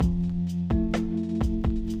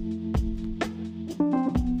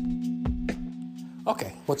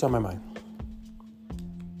What's on my mind?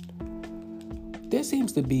 There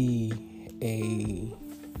seems to be a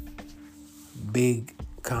big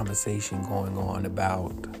conversation going on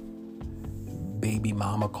about baby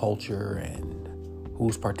mama culture and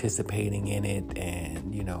who's participating in it. And,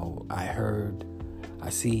 I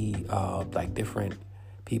see like different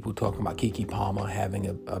people talking about Keke Palmer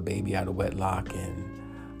having a baby out of wedlock. And,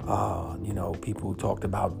 people talked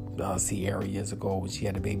about Ciara years ago when she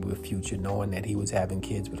had a baby with Future, knowing that he was having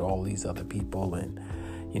kids with all these other people. And,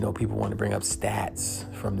 people want to bring up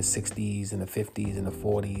stats from the 60s and the 50s and the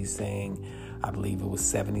 40s saying, I believe it was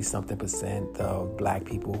 70-something% of black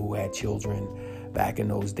people who had children back in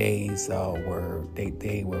those days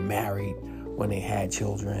they were married when they had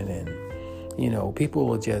children. And,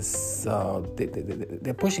 people are just,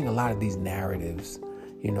 they're pushing a lot of these narratives,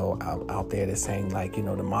 out there. They're saying like, the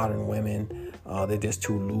modern women, they're just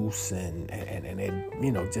too loose and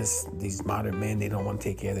they're, just these modern men, they don't want to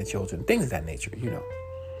take care of their children, things of that nature,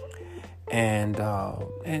 And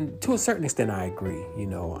to a certain extent, I agree.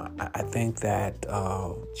 I think that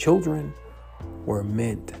children were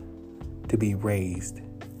meant to be raised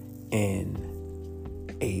in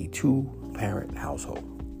a two-parent household,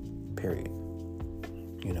 period.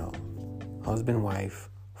 Husband, wife,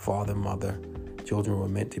 father, mother, children were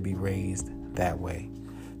meant to be raised that way.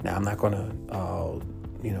 Now, I'm not going to,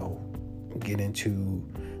 get into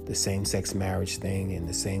the same-sex marriage thing and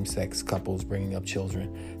the same-sex couples bringing up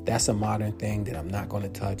children. That's a modern thing that I'm not going to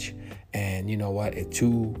touch. And you know what? If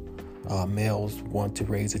two males want to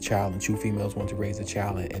raise a child and two females want to raise a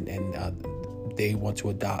child and they want to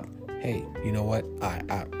adopt, hey, you know what?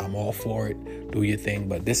 I'm all for it. Do your thing.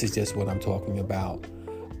 But this is just what I'm talking about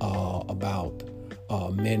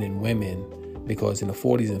men and women. Because in the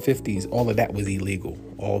 40s and 50s, all of that was illegal.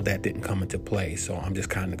 All of that didn't come into play. So I'm just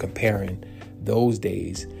kind of comparing those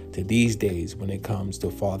days to these days when it comes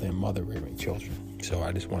to father and mother rearing children. So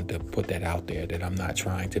I just wanted to put that out there, that I'm not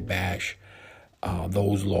trying to bash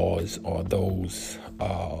those laws or those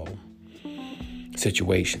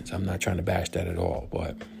situations. I'm not trying to bash that at all.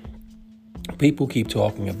 But people keep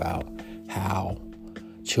talking about how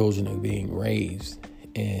children are being raised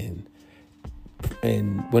and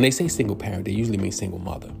when they say single parent, they usually mean single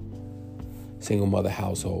mother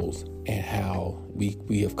households, and how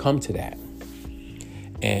we have come to that.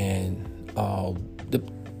 And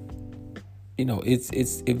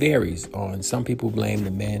it varies. On some people blame the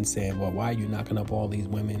men, saying, well, why are you knocking up all these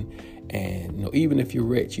women? And even if you're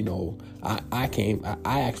rich, I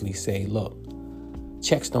actually say, look,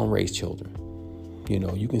 checks don't raise children.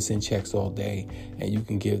 You can send checks all day and you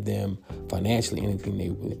can give them financially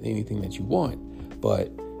anything that you want.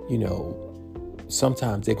 But,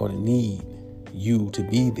 sometimes they're going to need you to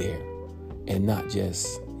be there and not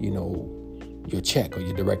just, your check or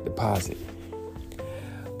your direct deposit.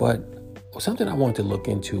 But something I wanted to look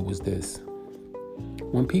into was this.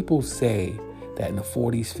 When people say that in the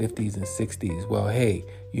 40s, 50s, and 60s, well, hey,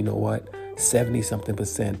 you know what?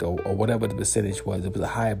 70-something% or whatever the percentage was, it was a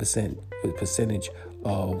higher percentage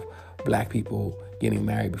of black people getting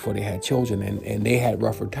married before they had children, and they had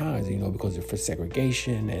rougher times, because of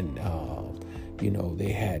segregation and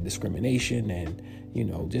they had discrimination and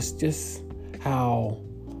just how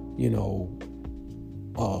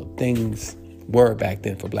things were back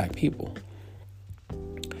then for black people.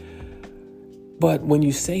 But when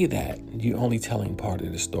you say that, you're only telling part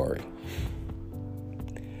of the story.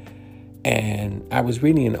 And I was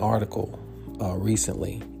reading an article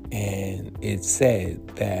recently, and it said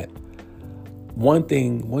that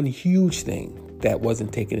one huge thing that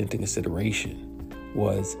wasn't taken into consideration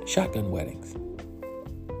was shotgun weddings.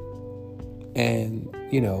 And,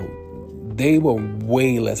 they were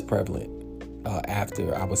way less prevalent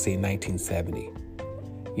after, I would say, 1970.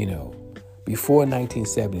 Before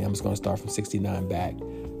 1970, I'm just going to start from 69 back.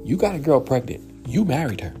 You got a girl pregnant, you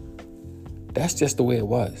married her. That's just the way it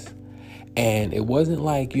was. And it wasn't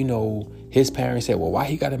like, his parents said, well, why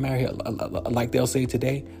he got to marry her? Like they'll say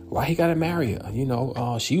today, why he got to marry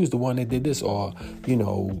her? She was the one that did this. Or,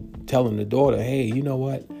 telling the daughter, hey, you know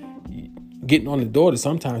what? Getting on the daughter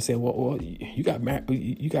sometimes saying, well, you got married,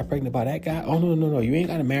 you got pregnant by that guy? Oh, no. You ain't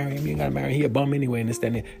got to marry him. You ain't got to marry him. He a bum anyway. And this, that,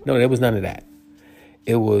 and that. No, there was none of that.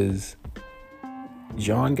 It was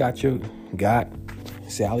John got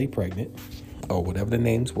Sally pregnant, or whatever the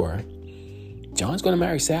names were. John's going to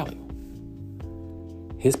marry Sally.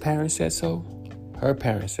 His parents said so. Her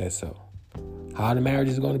parents said so. How the marriage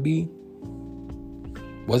is going to be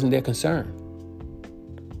wasn't their concern.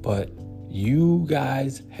 But you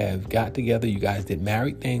guys have got together. You guys did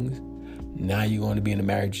married things. Now you're going to be in a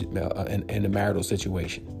marriage, in a marital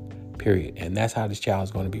situation, period. And that's how this child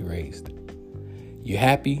is going to be raised. You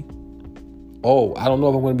happy? Oh, I don't know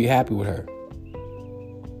if I'm going to be happy with her.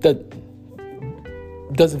 That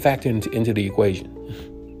doesn't factor into the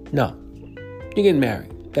equation. No. You're getting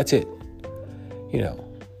married. That's it. You know,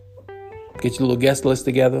 get your little guest list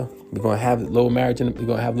together. We're going to have a little marriage. We're going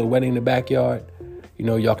to have a little wedding in the backyard. You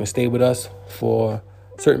know, y'all can stay with us for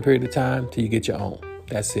a certain period of time till you get your own.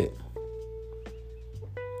 That's it.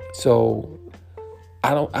 So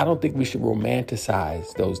I don't think we should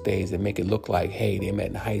romanticize those days and make it look like, hey, they met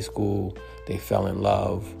in high school, they fell in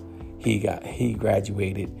love, he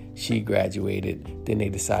graduated, she graduated, then they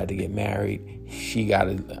decided to get married. He got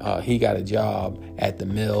a job at the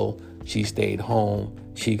mill, she stayed home,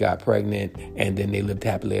 she got pregnant, and then they lived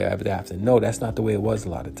happily ever after. No, that's not the way it was a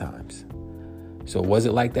lot of times. So was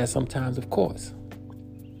it like that sometimes? Of course.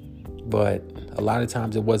 But a lot of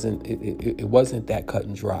times it wasn't that cut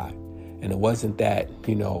and dry. And it wasn't that,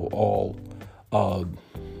 you know, all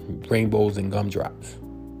rainbows and gumdrops.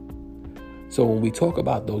 So when we talk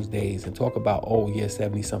about those days and talk about,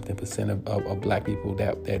 70-something% of black people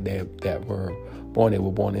that were born, they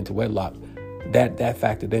were born into wedlock, that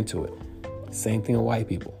factored into it. Same thing with white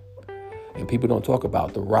people. And people don't talk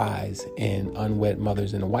about the rise in unwed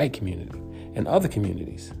mothers in the white community and other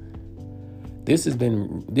communities. This has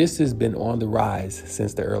been on the rise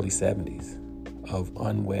since the early 70s of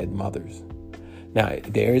unwed mothers. Now,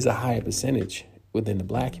 there is a higher percentage within the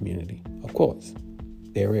black community, of course.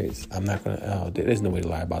 There is. I'm not going to, there's no way to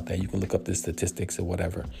lie about that. You can look up the statistics or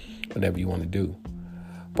whatever you want to do.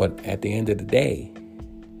 But at the end of the day,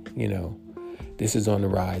 you know, this is on the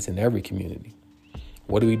rise in every community.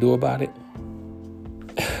 What do we do about it?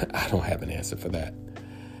 I don't have an answer for that.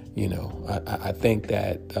 You know, I think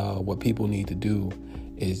that what people need to do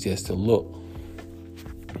is just to look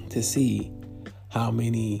to see how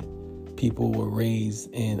many people were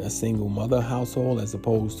raised in a single mother household as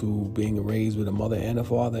opposed to being raised with a mother and a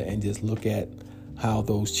father, and just look at how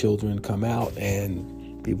those children come out,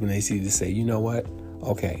 and people may see to say, you know what?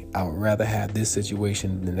 Okay, I would rather have this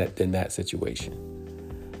situation than that situation.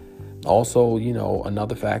 Also, you know,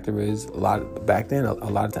 another factor is back then, a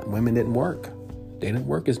lot of time women didn't work. They didn't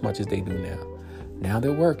work as much as they do now. Now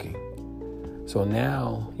they're working. So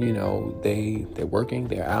now, you know, they're working,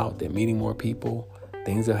 they're out, they're meeting more people,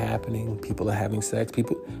 things are happening, people are having sex.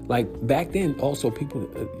 People, like back then, also people,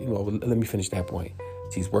 you know, let me finish that point.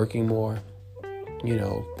 She's working more, you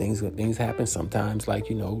know, things happen sometimes, like,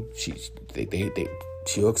 you know, she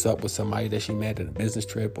hooks up with somebody that she met at a business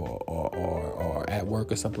trip or at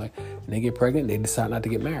work or something like that, and they get pregnant, they decide not to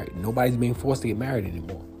get married. Nobody's being forced to get married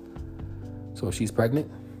anymore. So if she's pregnant,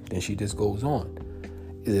 then she just goes on.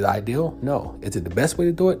 Is it ideal? No. Is it the best way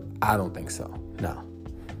to do it? I don't think so. No.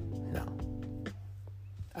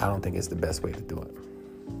 I don't think it's the best way to do it.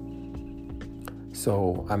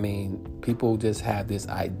 So, I mean, people just have this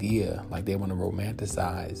idea, like they want to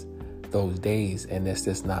romanticize those days, and that's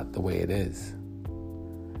just not the way it is.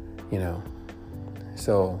 You know?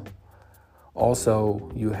 So,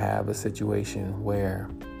 also, you have a situation where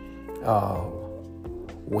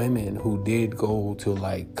women who did go to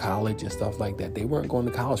like college and stuff like that, they weren't going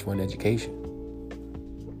to college for an education.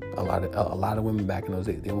 A lot of women back in those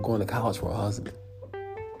days, they were going to college for a husband,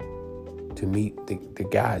 to meet the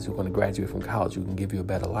guys who are going to graduate from college who can give you a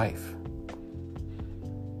better life.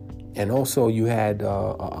 And also you had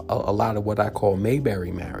a lot of what I call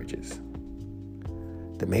Mayberry marriages.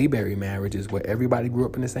 The Mayberry marriages where everybody grew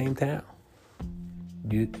up in the same town.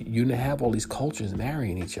 You didn't have all these cultures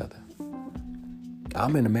marrying each other.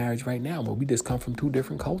 I'm in a marriage right now where we just come from two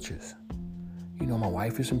different cultures. You know, my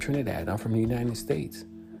wife is from Trinidad. I'm from the United States.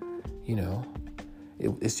 You know,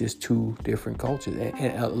 it's just two different cultures.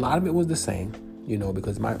 And a lot of it was the same, you know,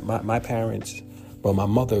 because my parents, well, my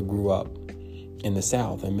mother grew up in the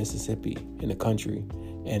South, in Mississippi, in the country,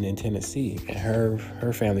 and in Tennessee. And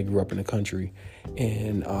her family grew up in the country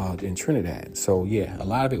in Trinidad. So, yeah, a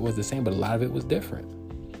lot of it was the same, but a lot of it was different.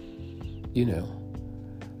 You know,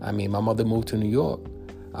 I mean, my mother moved to New York.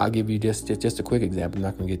 I'll give you just a quick example. I'm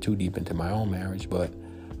not going to get too deep into my own marriage, but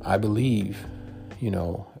I believe, you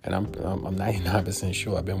know, and I'm 99%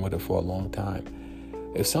 sure, I've been with her for a long time.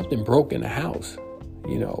 If something broke in the house,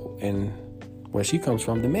 you know, and where she comes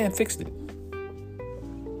from, the man fixed it.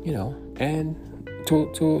 You know, and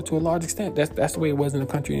to a large extent, that's the way it was in the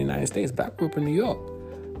country in the United States. But I grew up in New York.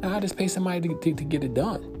 Now I just pay somebody to get it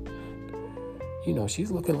done. You know, she's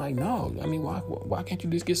looking like, no. I mean, why can't you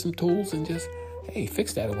just get some tools and just, hey,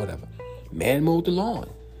 fix that or whatever? Man mowed the lawn.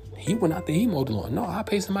 He went out there, he mowed the lawn. No, I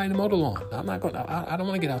pay somebody to mow the lawn. I'm not going to, I don't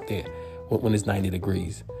want to get out there when it's 90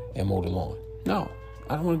 degrees and mow the lawn. No,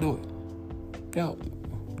 I don't want to do it. Yo,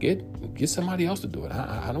 get somebody else to do it.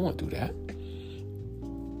 I don't want to do that.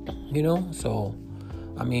 So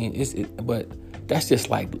I mean, but that's just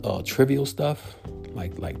like trivial stuff,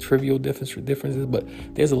 like trivial differences. But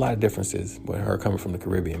there's a lot of differences with her coming from the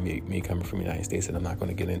Caribbean, me coming from the United States, that I'm not going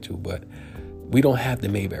to get into. But we don't have the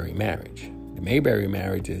Mayberry marriage. The Mayberry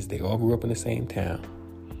marriage is they all grew up in the same town,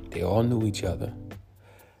 they all knew each other.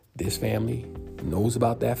 This family knows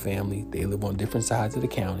about that family. They live on different sides of the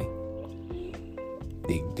county.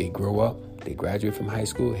 They grow up. They graduate from high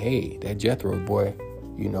school. Hey, that Jethro boy,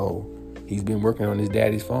 he's been working on his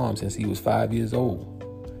daddy's farm since he was 5 years old.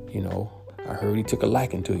 I heard he took a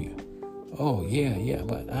liking to you. Oh, yeah,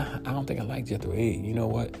 but I don't think I like Jethro. Hey, you know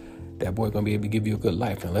what? That boy going to be able to give you a good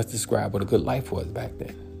life. And let's describe what a good life was back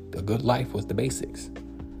then. The good life was the basics.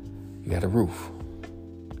 You had a roof.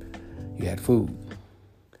 You had food.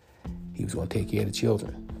 He was going to take care of the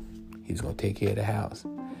children. He was going to take care of the house.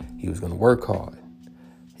 He was going to work hard.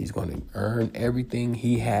 He's going to earn everything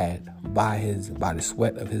he had by the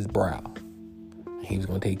sweat of his brow. He was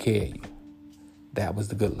going to take care of you. That was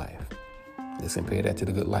the good life. Let's compare that to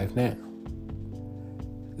the good life now.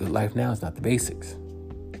 Good life now is not the basics.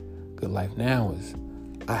 Good life now is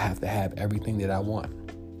I have to have everything that I want.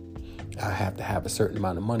 I have to have a certain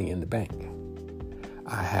amount of money in the bank.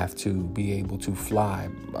 I have to be able to fly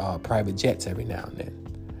private jets every now and then.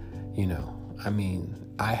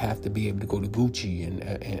 I have to be able to go to Gucci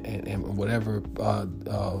and whatever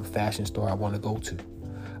fashion store I want to go to.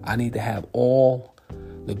 I need to have all.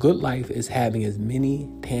 The good life is having as many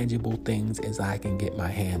tangible things as I can get my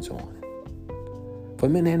hands on. For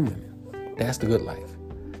men and women, that's the good life.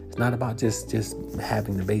 It's not about just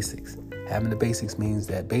having the basics. Having the basics means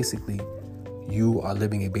that basically you are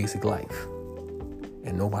living a basic life.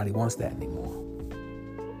 And nobody wants that anymore.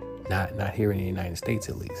 Not here in the United States,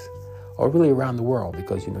 at least. Or really around the world,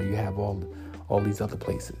 because, you have all these other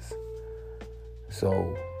places.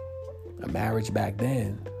 So a marriage back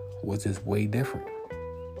then was just way different.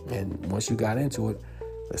 And once you got into it,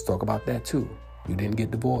 let's talk about that too. You didn't get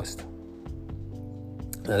divorced.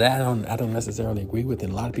 Now that I don't necessarily agree with,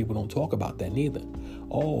 and a lot of people don't talk about that neither.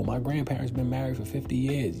 Oh, my grandparents been married for 50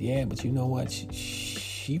 years. Yeah, but you know what?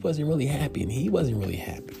 She wasn't really happy, and he wasn't really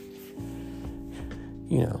happy.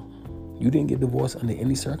 You didn't get divorced under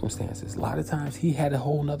any circumstances. A lot of times he had a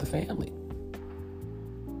whole nother family.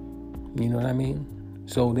 You know what I mean?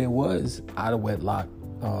 So there was out of wedlock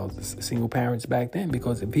single parents back then,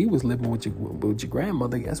 because if he was living with your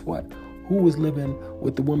grandmother, guess what? Who was living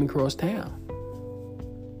with the woman across town?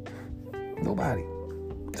 Nobody.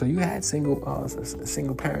 So you had single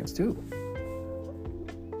parents too.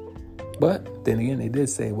 But then again, they did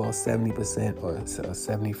say, 70% or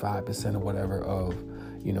 75% or whatever of,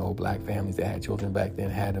 black families that had children back then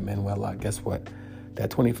had them in wedlock. Guess what?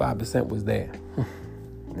 That 25% was there.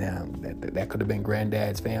 Now, that could have been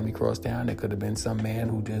granddad's family across town. That could have been some man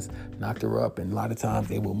who just knocked her up. And a lot of times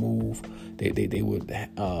they would move. They would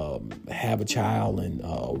have a child in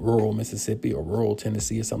rural Mississippi or rural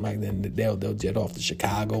Tennessee or something like that. And they'll jet off to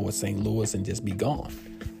Chicago or St. Louis and just be gone.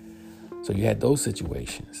 So you had those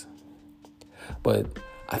situations. But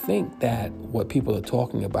I think that what people are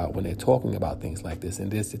talking about when they're talking about things like this, and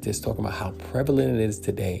they're just talking about how prevalent it is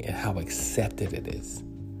today and how accepted it is.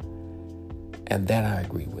 And that I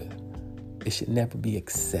agree with. It should never be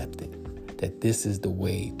accepted that this is the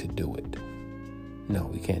way to do it. No,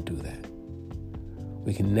 we can't do that.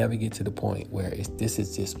 We can never get to the point where this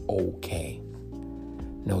is just okay.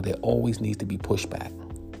 No, there always needs to be pushback.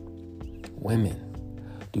 Women,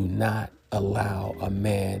 do not allow a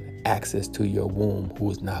man access to your womb who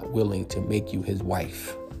is not willing to make you his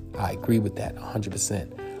wife. I agree with that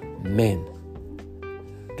 100%. Men,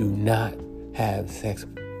 do not have sex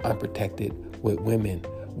unprotected with women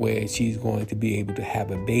where she's going to be able to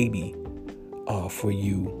have a baby for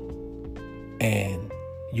you and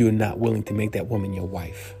you're not willing to make that woman your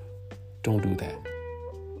wife. Don't do that.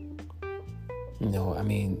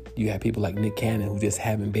 You have people like Nick Cannon who just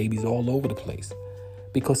having babies all over the place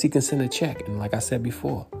because he can send a check. And like I said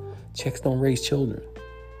before, checks don't raise children.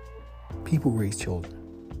 People raise children.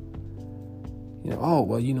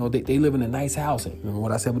 They live in a nice house. Remember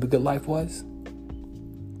what I said what the good life was?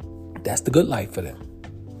 That's the good life for them.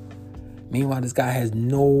 Meanwhile, this guy has the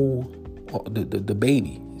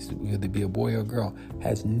baby, whether it be a boy or a girl,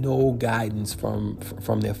 has no guidance from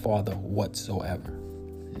their father whatsoever.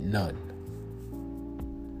 None.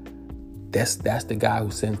 That's the guy who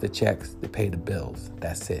sends the checks to pay the bills.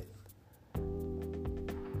 That's it.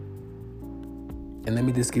 And let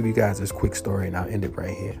me just give you guys this quick story and I'll end it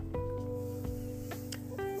right here.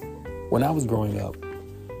 When I was growing up,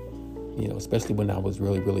 especially when I was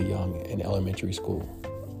really, really young in elementary school,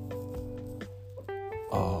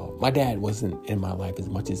 My dad wasn't in my life as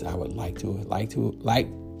much as I would like him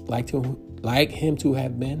to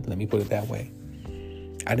have been. Let me put it that way.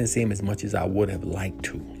 I didn't see him as much as I would have liked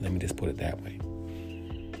to. Let me just put it that way.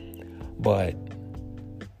 But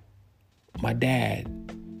my dad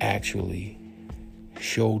actually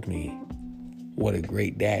showed me what a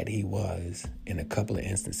great dad he was in a couple of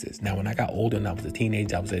instances. Now, when I got older and I was a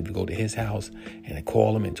teenager, I was able to go to his house and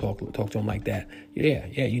call him and talk to him like that. Yeah,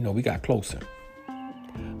 we got closer.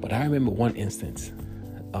 But I remember one instance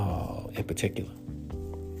in particular.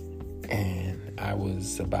 And I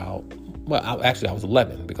was I was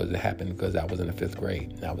 11 because it happened because I was in the 5th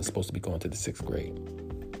grade. And I was supposed to be going to the 6th grade.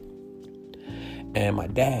 And my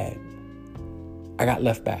dad, I got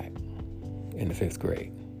left back in the 5th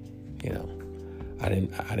grade. I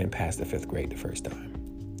didn't pass the 5th grade the first time.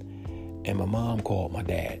 And my mom called my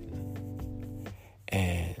dad.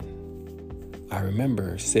 And I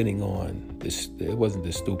remember sitting on this, it wasn't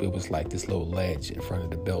the stoop, it was like this little ledge in front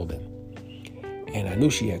of the building. And I knew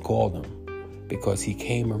she had called him because he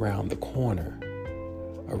came around the corner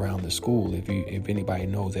around the school. If anybody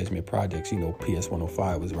knows Edgemere Projects, PS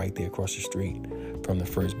 105 was right there across the street from the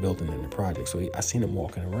first building in the project. So I seen him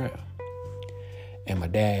walking around. And my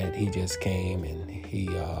dad, he just came and he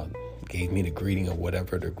gave me the greeting or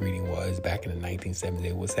whatever the greeting was back in the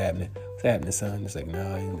 1970s. What's happening? What's happening, son? It's like,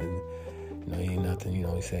 no, ain't nothing.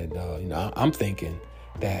 He said, I'm thinking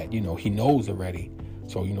that, he knows already.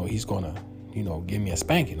 So, he's going to, give me a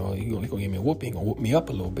spanking, or he's going to give me a whooping, or whoop me up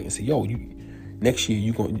a little bit and say, yo, next year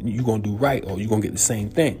you going to do right, or you're going to get the same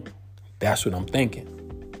thing. That's what I'm thinking.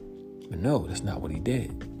 But no, that's not what he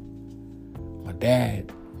did. My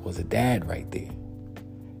dad was a dad right there.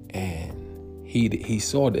 And he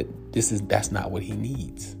saw that that's not what he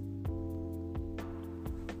needs.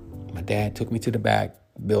 My dad took me to the back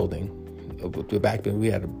building. We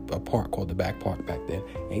had a park called the back park back then.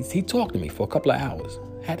 And he talked to me for a couple of hours.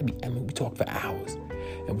 We talked for hours.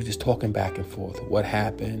 And we're just talking back and forth. What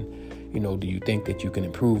happened? Do you think that you can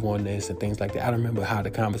improve on this and things like that? I don't remember how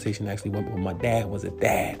the conversation actually went, but my dad was a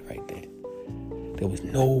dad right there. There was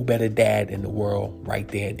no better dad in the world right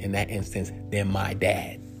there in that instance than my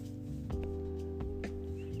dad.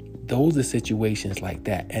 Those are situations like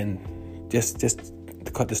that. And just to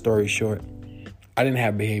cut the story short, I didn't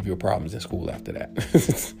have behavioral problems in school after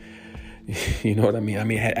that. You know what I mean? I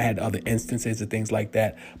had other instances of things like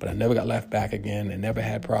that, but I never got left back again. I never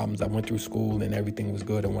had problems. I went through school and everything was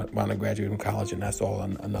good. And when I graduated from college, and that's all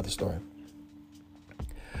another story.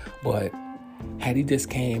 But had he just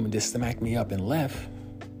came and just smacked me up and left,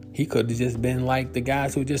 he could have just been like the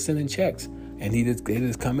guys who just sending checks. And they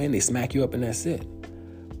just come in, they smack you up, and that's it.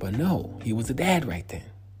 But no, he was a dad right then.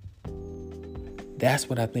 That's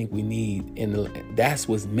what I think we need, and that's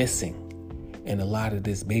what's missing in a lot of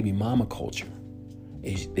this baby mama culture.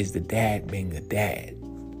 Is the dad being a dad.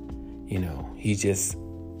 He just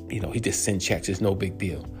send checks. It's no big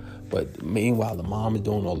deal. But meanwhile, the mom is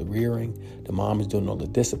doing all the rearing. The mom is doing all the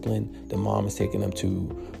discipline. The mom is taking them to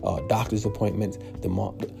doctor's appointments.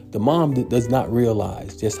 The mom does not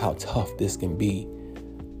realize just how tough this can be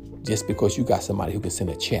just because you got somebody who can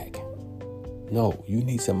send a check. No, you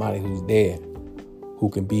need somebody who's there who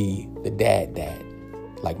can be the dad,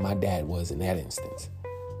 like my dad was in that instance.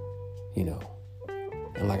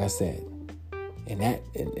 And like I said, in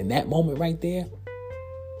that moment right there,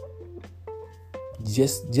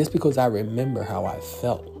 just because I remember how I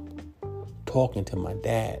felt talking to my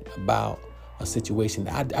dad about a situation,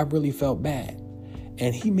 I really felt bad.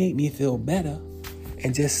 And he made me feel better.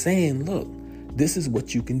 And just saying, look, this is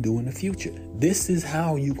what you can do in the future. This is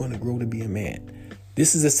how you're going to grow to be a man.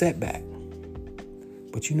 This is a setback.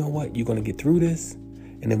 But you know what? You're going to get through this,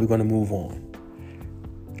 and then we're going to move on.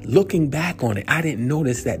 Looking back on it, I didn't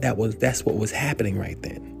notice that's what was happening right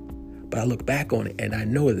then. But I look back on it, and I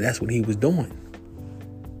know that's what he was doing.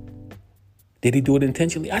 Did he do it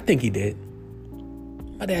intentionally? I think he did.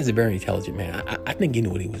 My dad's a very intelligent man. I think he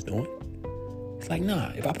knew what he was doing. It's like,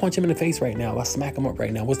 nah, if I punch him in the face right now, if I smack him up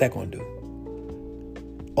right now, what's that going to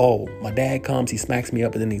do? Oh, my dad comes, he smacks me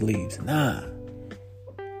up, and then he leaves. Nah.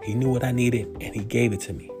 He knew what I needed, and he gave it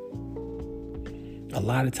to me. A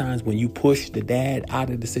lot of times when you push the dad out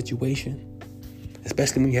of the situation,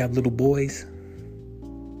 especially when you have little boys,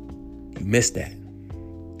 you miss that.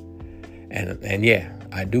 And yeah,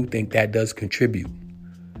 I do think that does contribute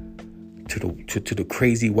to the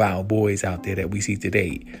crazy wild boys out there that we see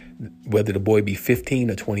today. Whether the boy be 15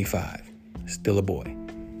 or 25, still a boy.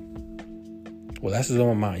 Well, that's what's on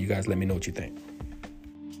my mind. You guys let me know what you think.